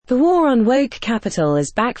The war on woke capital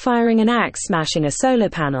is backfiring, an axe smashing a solar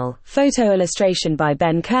panel. Photo illustration by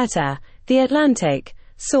Ben Curter, The Atlantic.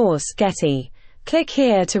 Source, Getty. Click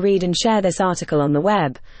here to read and share this article on the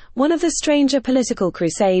web. One of the stranger political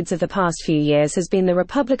crusades of the past few years has been the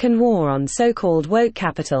Republican war on so-called woke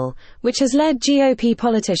capital, which has led GOP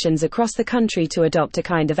politicians across the country to adopt a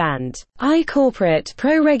kind of anti-corporate,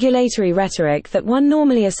 pro-regulatory rhetoric that one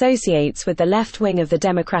normally associates with the left wing of the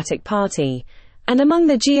Democratic Party. And among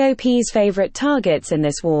the GOP's favorite targets in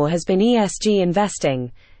this war has been ESG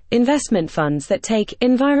investing. Investment funds that take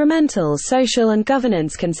environmental, social and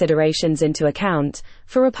governance considerations into account.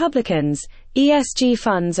 For Republicans, ESG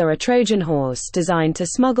funds are a Trojan horse designed to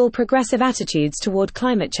smuggle progressive attitudes toward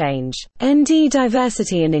climate change,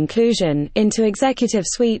 diversity and inclusion, into executive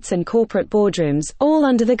suites and corporate boardrooms, all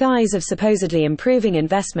under the guise of supposedly improving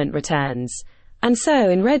investment returns. And so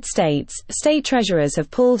in red states, state treasurers have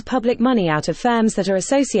pulled public money out of firms that are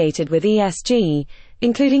associated with ESG,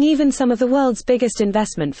 including even some of the world's biggest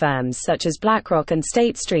investment firms such as BlackRock and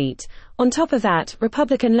State Street. On top of that,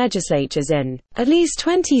 Republican legislatures in at least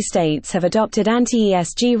 20 states have adopted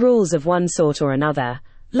anti-ESG rules of one sort or another.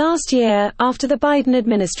 Last year, after the Biden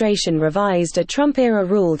administration revised a Trump-era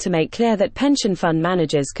rule to make clear that pension fund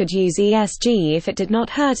managers could use ESG if it did not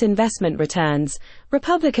hurt investment returns,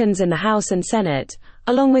 Republicans in the House and Senate,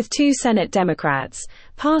 along with 2 Senate Democrats,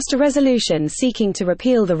 passed a resolution seeking to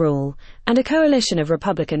repeal the rule, and a coalition of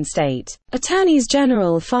Republican state attorneys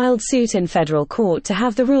general filed suit in federal court to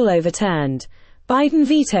have the rule overturned. Biden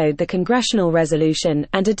vetoed the congressional resolution,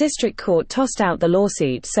 and a district court tossed out the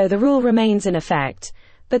lawsuit, so the rule remains in effect.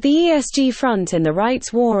 But the ESG front in the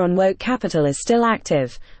right's war on woke capital is still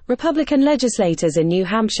active. Republican legislators in New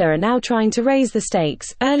Hampshire are now trying to raise the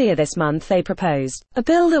stakes. Earlier this month they proposed a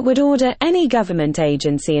bill that would order any government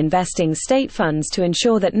agency investing state funds to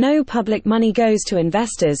ensure that no public money goes to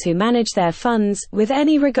investors who manage their funds, with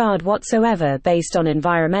any regard whatsoever, based on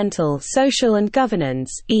environmental, social and governance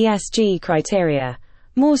 (ESG) criteria.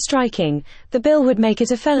 More striking, the bill would make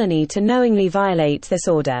it a felony to knowingly violate this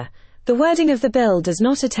order. The wording of the bill does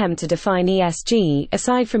not attempt to define ESG,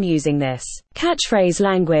 aside from using this catchphrase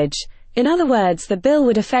language. In other words, the bill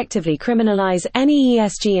would effectively criminalize any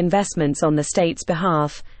ESG investments on the state's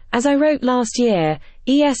behalf. As I wrote last year,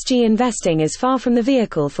 ESG investing is far from the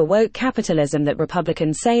vehicle for woke capitalism that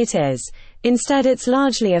Republicans say it is. Instead, it's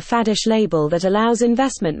largely a faddish label that allows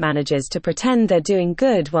investment managers to pretend they're doing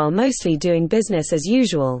good while mostly doing business as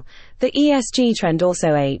usual. The ESG trend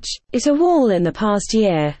also hit a wall in the past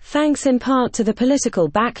year, thanks in part to the political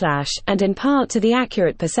backlash, and in part to the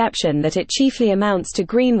accurate perception that it chiefly amounts to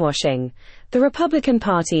greenwashing. The Republican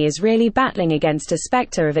Party is really battling against a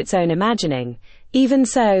specter of its own imagining. Even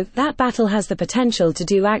so, that battle has the potential to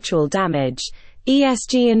do actual damage.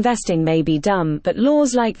 ESG investing may be dumb, but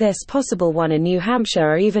laws like this possible one in New Hampshire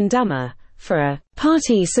are even dumber. For a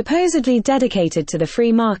party supposedly dedicated to the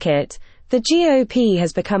free market, the GOP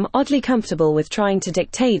has become oddly comfortable with trying to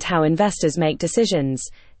dictate how investors make decisions.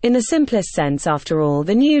 In the simplest sense, after all,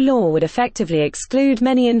 the new law would effectively exclude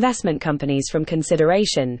many investment companies from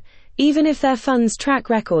consideration, even if their funds' track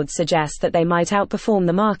records suggest that they might outperform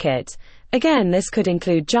the market. Again, this could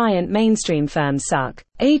include giant mainstream firms such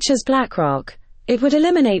as BlackRock. It would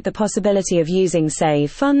eliminate the possibility of using, say,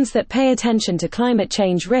 funds that pay attention to climate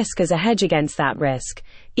change risk as a hedge against that risk,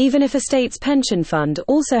 even if a state's pension fund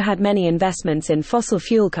also had many investments in fossil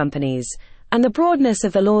fuel companies. And the broadness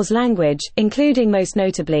of the law's language, including most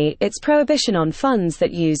notably its prohibition on funds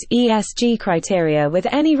that use ESG criteria with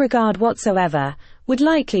any regard whatsoever, would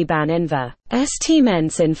likely ban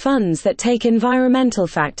investments in funds that take environmental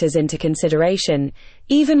factors into consideration,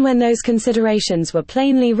 even when those considerations were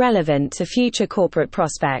plainly relevant to future corporate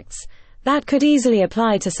prospects. That could easily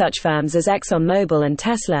apply to such firms as ExxonMobil and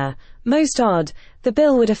Tesla. Most odd, the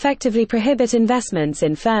bill would effectively prohibit investments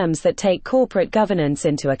in firms that take corporate governance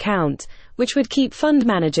into account, which would keep fund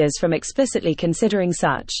managers from explicitly considering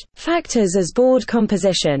such factors as board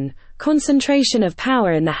composition, concentration of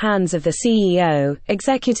power in the hands of the CEO,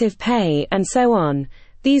 executive pay, and so on.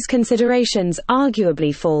 These considerations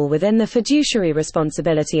arguably fall within the fiduciary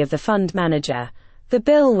responsibility of the fund manager. The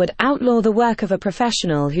bill would outlaw the work of a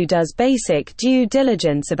professional who does basic due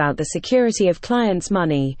diligence about the security of clients'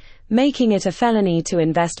 money, making it a felony to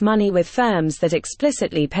invest money with firms that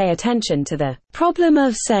explicitly pay attention to the problem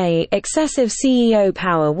of, say, excessive CEO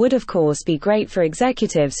power. Would of course be great for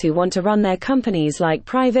executives who want to run their companies like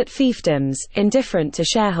private fiefdoms, indifferent to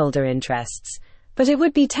shareholder interests. But it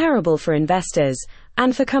would be terrible for investors.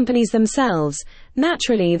 and for companies themselves.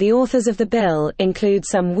 Naturally, the authors of the bill include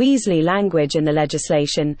some Weasley language in the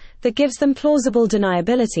legislation that gives them plausible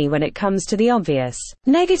deniability when it comes to the obvious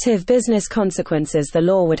negative business consequences the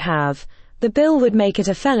law would have. The bill would make it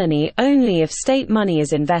a felony only if state money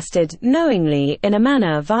is invested knowingly in a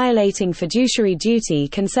manner violating fiduciary duty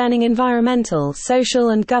concerning environmental, social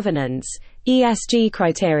and governance (ESG)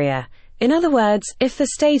 criteria. In other words, if the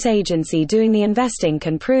state agency doing the investing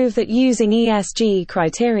can prove that using ESG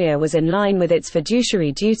criteria was in line with its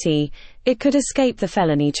fiduciary duty, it could escape the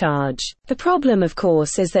felony charge. The problem, of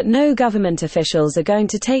course, is that no government officials are going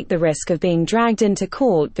to take the risk of being dragged into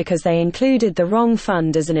court because they included the wrong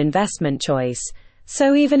fund as an investment choice.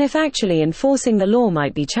 So even if actually enforcing the law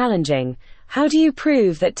might be challenging, how do you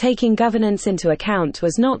prove that taking governance into account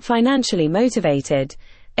was not financially motivated?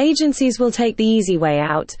 Agencies will take the easy way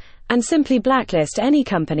out and simply blacklist any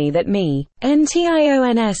company that mentions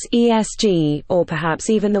ESG, or perhaps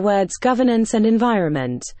even the words governance and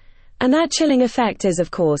environment. And that chilling effect is,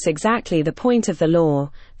 of course, exactly the point of the law.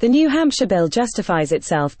 The New Hampshire bill justifies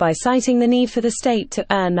itself by citing the need for the state to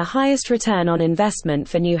earn the highest return on investment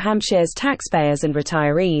for New Hampshire's taxpayers and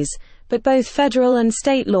retirees, but both federal and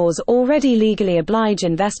state laws already legally oblige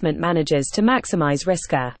investment managers to maximize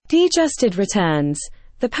risk-adjusted returns.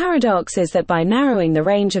 The paradox is that by narrowing the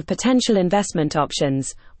range of potential investment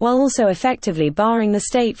options, while also effectively barring the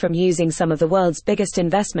state from using some of the world's biggest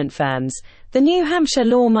investment firms, the New Hampshire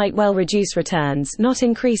law might well reduce returns, not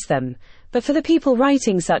increase them. But for the people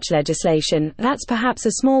writing such legislation, that's perhaps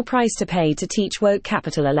a small price to pay to teach woke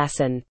capital a lesson.